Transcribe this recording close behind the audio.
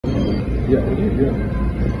Yeah, what are you doing?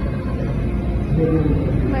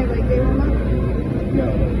 Am I like gave him up? No,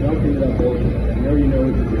 don't do that bullshit. I know you know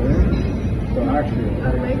what you're doing. So actually,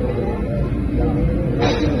 I'm like it. no,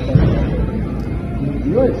 you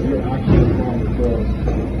realize you're actually trying to throw us.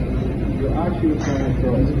 You're actually trying to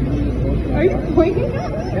throw us. Are you pointing at me?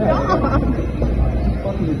 Yeah. Stop. It's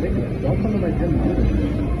fucking ridiculous. Don't come to my gym and do this shit.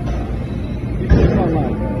 You do this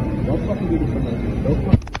online, man. Don't fucking do this on my gym. Don't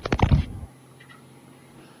fucking...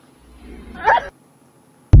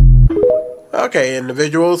 Okay,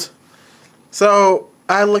 individuals. So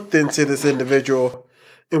I looked into this individual,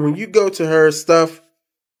 and when you go to her stuff,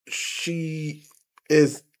 she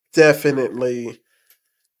is definitely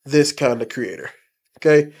this kind of creator.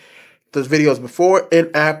 Okay? There's videos before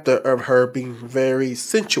and after of her being very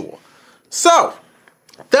sensual. So,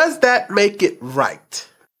 does that make it right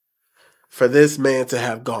for this man to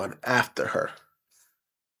have gone after her?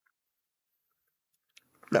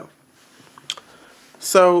 No.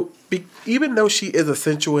 So, even though she is a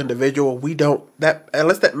sensual individual, we don't, that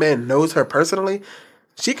unless that man knows her personally,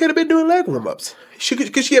 she could have been doing leg warm-ups.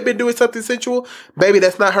 Could she have been doing something sensual? Maybe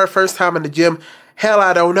that's not her first time in the gym. Hell,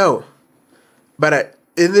 I don't know. But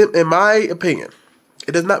in my opinion,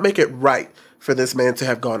 it does not make it right for this man to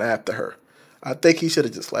have gone after her. I think he should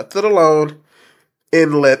have just left it alone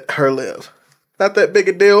and let her live. Not that big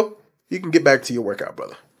a deal. You can get back to your workout,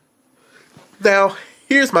 brother. Now,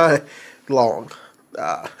 here's my long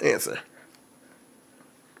answer.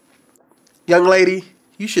 Young lady,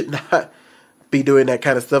 you should not be doing that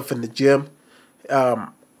kind of stuff in the gym.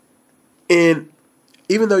 And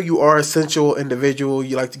even though you are a sensual individual,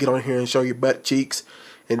 you like to get on here and show your butt cheeks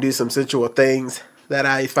and do some sensual things that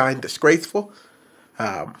I find disgraceful.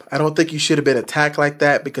 I don't think you should have been attacked like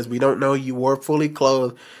that because we don't know you were fully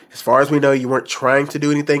clothed. As far as we know, you weren't trying to do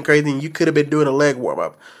anything crazy and you could have been doing a leg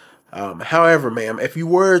warm-up. However, ma'am, if you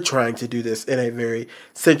were trying to do this in a very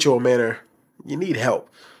sensual manner, you need help.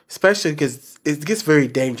 Especially because it gets very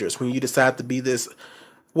dangerous when you decide to be this,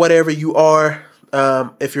 whatever you are.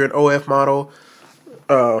 If you're an OF model,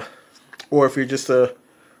 or if you're just a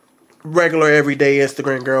regular everyday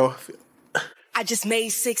Instagram girl. I just made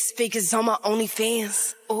 6 figures on my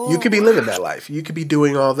OnlyFans. Ooh. You could be living that life. You could be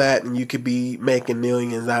doing all that and you could be making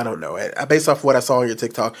millions. I don't know. Based off what I saw on your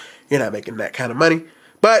TikTok, you're not making that kind of money.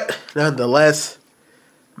 But nonetheless,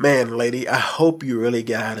 man, lady, I hope you really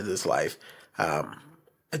get out of this life.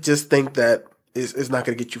 I just think that it's not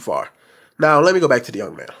going to get you far. Now, let me go back to the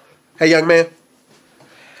young man. Hey, young man.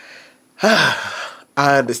 I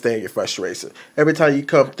understand your frustration. Every time you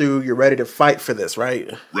come through, you're ready to fight for this, right?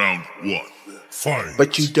 Round 1. Fight.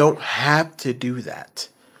 But you don't have to do that,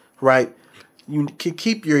 right? You can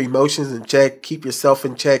keep your emotions in check, keep yourself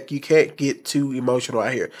in check. You can't get too emotional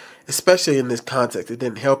out here, especially in this context. It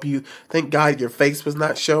didn't help you. Thank God your face was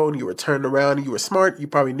not shown. You were turned around. You were smart. You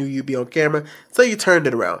probably knew you'd be on camera, so you turned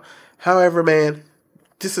it around. However, man,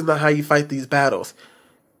 this is not how you fight these battles.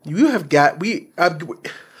 You have got,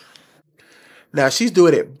 now she's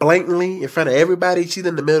doing it blatantly in front of everybody. She's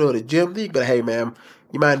in the middle of the gym. You can be like, hey, ma'am,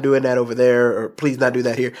 you mind doing that over there, or please not do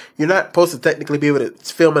that here. You're not supposed to technically be able to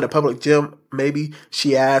film in a public gym. Maybe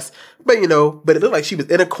she asked, but it looked like she was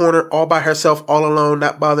in a corner all by herself, all alone,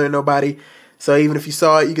 not bothering nobody. So even if you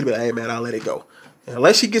saw it, you could be like, hey, man, I'll let it go. And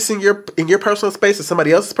unless she gets in your personal space or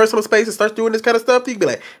somebody else's personal space and starts doing this kind of stuff, you can be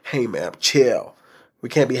like, hey, ma'am, chill. We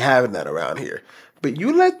can't be having that around here. But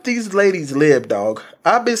you let these ladies live, dog.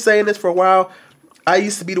 I've been saying this for a while. I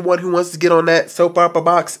used to be the one who wants to get on that soap opera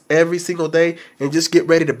box every single day and just get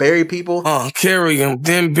ready to bury people. Carry him,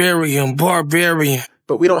 then bury him, barbarian.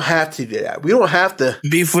 But we don't have to do that. We don't have to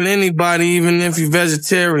beef with anybody, even if you're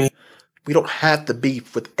vegetarian. We don't have to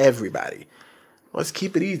beef with everybody. Let's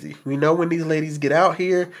keep it easy. We know when these ladies get out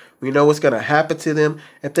here, we know what's going to happen to them.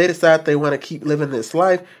 If they decide they want to keep living this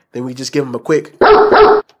life, then we just give them a quick...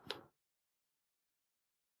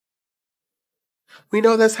 We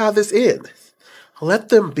know that's how this ends. Let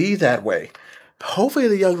them be that way. Hopefully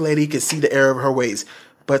the young lady can see the error of her ways.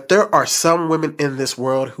 But there are some women in this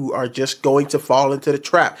world who are just going to fall into the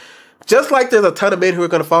trap. Just like there's a ton of men who are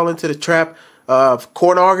going to fall into the trap of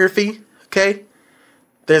pornography, okay?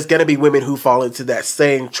 There's going to be women who fall into that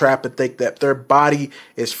same trap and think that their body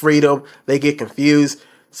is freedom. They get confused.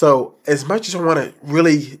 So as much as I want to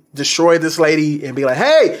really destroy this lady and be like,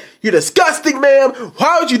 hey, you're disgusting, ma'am.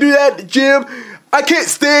 Why would you do that at the gym? I can't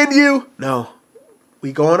stand you. No.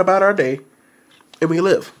 We go on about our day and we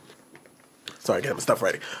live. Sorry, get my stuff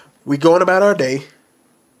ready. We go on about our day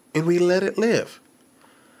and we let it live.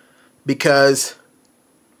 Because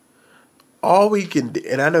all we can do,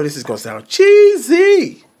 and I know this is going to sound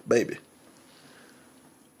cheesy, baby.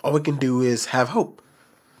 All we can do is have hope.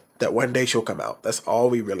 that one day she'll come out. That's all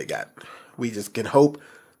we really got. We just can hope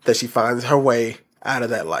that she finds her way out of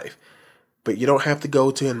that life. But you don't have to go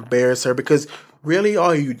to embarrass her, because really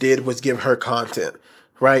all you did was give her content,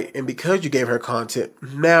 right? And because you gave her content,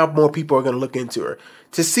 now more people are going to look into her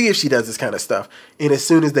to see if she does this kind of stuff. And as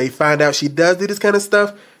soon as they find out she does do this kind of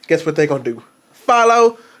stuff, guess what they're going to do?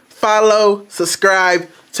 Follow, subscribe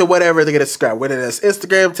to whatever they're going to subscribe, whether that's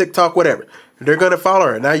Instagram, TikTok, whatever. They're going to follow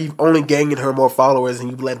her. Now you've only gained her more followers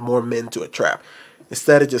and you've led more men to a trap.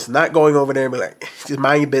 Instead of just not going over there and be like, just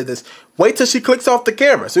mind your business. Wait till she clicks off the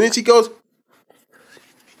camera. So then she goes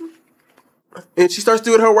and she starts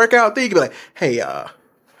doing her workout thing. You can be like, hey,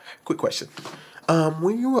 quick question.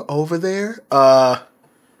 When you were over there,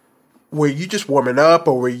 were you just warming up,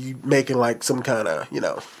 or were you making like some kind of, you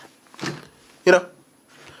know?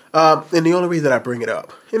 And the only reason I bring it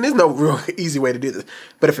up, and there's no real easy way to do this,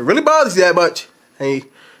 but if it really bothers you that much, hey,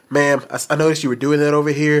 ma'am, I noticed you were doing that over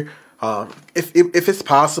here. If it's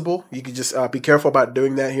possible, you could just be careful about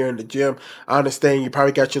doing that here in the gym. I understand you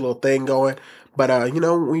probably got your little thing going, but you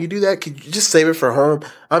know, when you do that, could you just save it for home?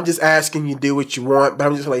 I'm just asking you do what you want, but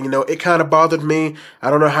I'm just like, you know, it kind of bothered me. I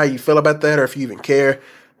don't know how you feel about that or if you even care,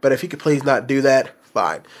 but if you could please not do that,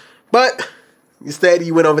 fine. But instead,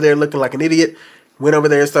 you went over there looking like an idiot. Went over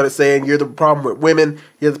there and started saying you're the problem with women,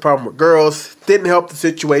 you're the problem with girls. Didn't help the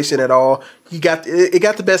situation at all. It got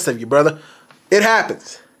the best of you, brother. It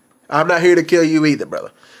happens. I'm not here to kill you either,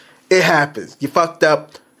 brother. It happens. You fucked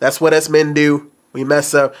up. That's what us men do. We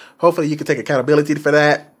mess up. Hopefully you can take accountability for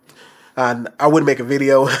that. I wouldn't make a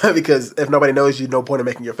video because if nobody knows you, no point in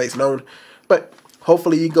making your face known. But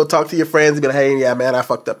hopefully you can go talk to your friends and be like, hey, yeah, man, I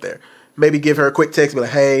fucked up there. Maybe give her a quick text and be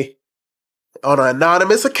like, hey, on an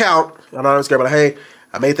anonymous account, anonymous girl, like, hey,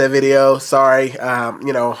 I made that video. Sorry,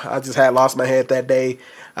 you know, I just had lost my head that day.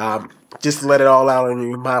 Just to let it all out on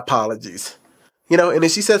you. My apologies. You know, and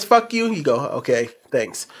if she says fuck you, you go, okay,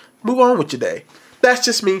 thanks. Move on with your day. That's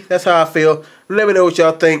just me. That's how I feel. Let me know what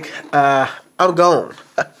y'all think. I'm gone.